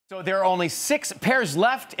So there are only 6 pairs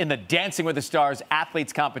left in the Dancing with the Stars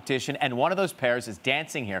athletes competition, and one of those pairs is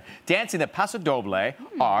dancing here. Dancing the Paso Doble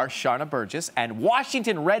are Sharna Burgess and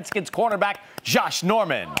Washington Redskins cornerback Josh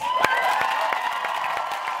Norman.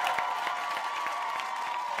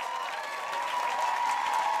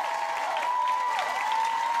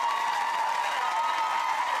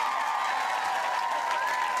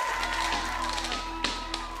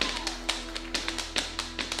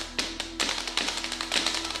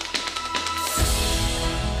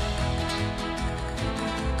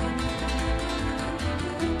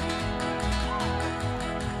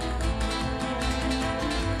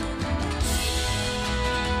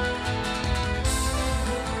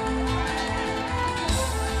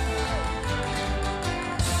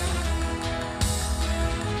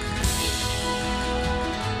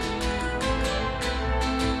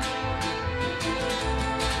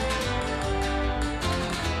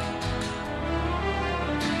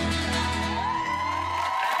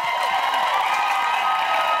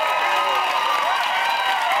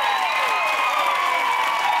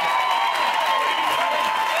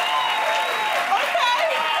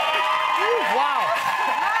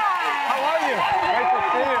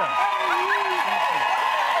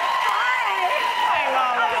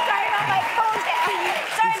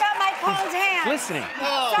 Listening.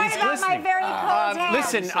 Sorry about my very cold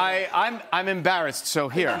hands. Listen, I'm embarrassed, so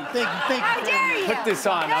here. How dare you? Put this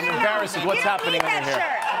on. I'm embarrassed of what's happening under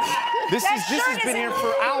here. This has been here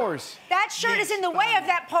for hours. That shirt is in the way of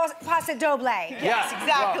that Paso Doble. Yes,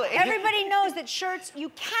 exactly. Well, everybody knows that shirts, you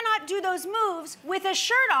cannot do those moves with a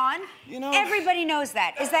shirt on. You know, everybody knows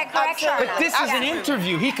that. Is that correct, Sharna? But this is an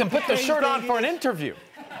interview. He can put the shirt on for an interview.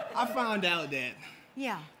 I found out that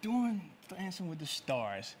doing Dancing with the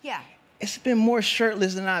Stars, it's been more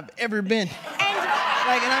shirtless than I've ever been. And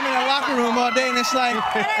I'm in a locker room all day, and it's like,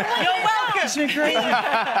 you're welcome. It's been crazy.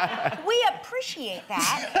 We appreciate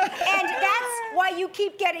that, and that's why you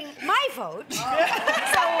keep getting my vote. So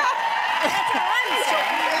that's what I'm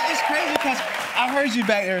saying. It's crazy because I heard you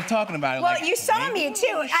back there talking about it. Well, you saw me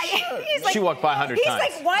too. He's like, she walked by 100 times.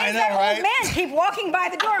 He's like, why does that old man keep walking by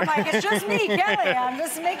the door? I'm like, it's just me, Kelly. I'm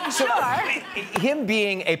just making sure. Him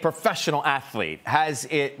being a professional athlete, has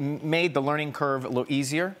it made the learning curve a little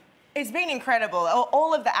easier? It's been incredible.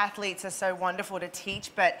 All of the athletes are so wonderful to teach,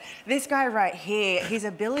 but this guy right here, his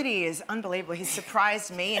ability is unbelievable. He's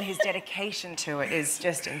surprised me, and his dedication to it is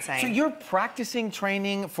just insane. So you're practicing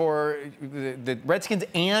training for the Redskins,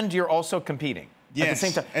 and you're also competing at the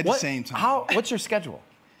same time? At the same time. What's your schedule?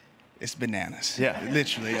 It's bananas. Yeah.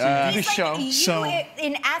 Literally. He's like you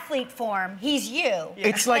in athlete form. He's you.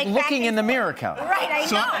 It's like looking in the mirror, Kelly. Right, I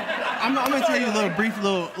know. I'm going to tell you a brief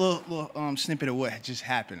snippet of what just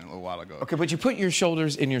happened a little while ago. Okay, but you put your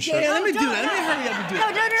shoulders in your shirt. Yeah, let me do that. Let me hurry up and do it. No.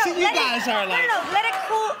 See, you guys are like... No, let it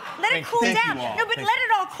cool. Let it cool down. No, but let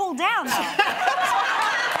it all cool down, though.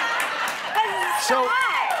 So,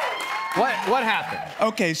 what happened?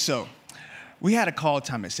 Okay, so we had a call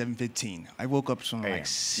time at 7:15. I woke up from like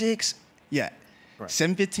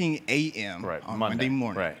 7:15 a.m. on Monday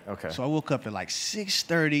morning. Right, okay. So I woke up at like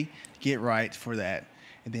 6:30 to get right for that.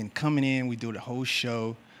 And then coming in, we do the whole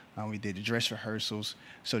show. We did the dress rehearsals.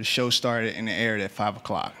 So the show started and it aired at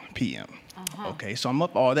 5:00 p.m. Okay, so I'm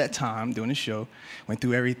up all that time doing the show, went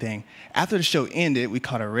through everything. After the show ended, we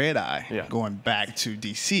caught a red eye going back to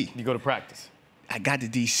D.C. You go to practice? I got to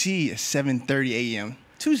D.C. at 7:30 a.m.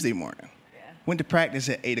 Tuesday morning. Went to practice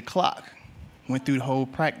at 8:00. Went through the whole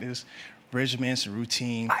practice, regiments,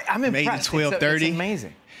 routine. I'm impressed. Made it 12:30. It's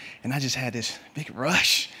amazing. And I just had this big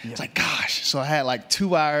rush. It's like, gosh. So I had like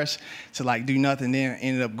 2 hours to like do nothing. Then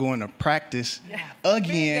ended up going to practice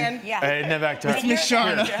again. And then back to Miss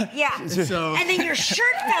Sharna. So, and then your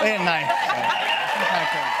shirt fell at night.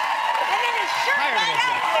 And then his shirt fell out.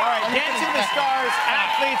 All right, Dancing with the Stars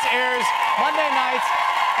Athletes airs Monday nights,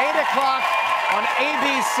 8:00 on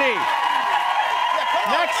ABC.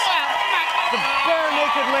 Next, the Bare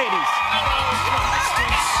Naked Ladies.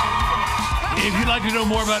 If you'd like to know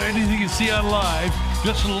more about anything you see on live,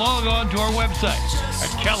 just log on to our website at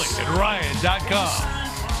kellyandrayan.com.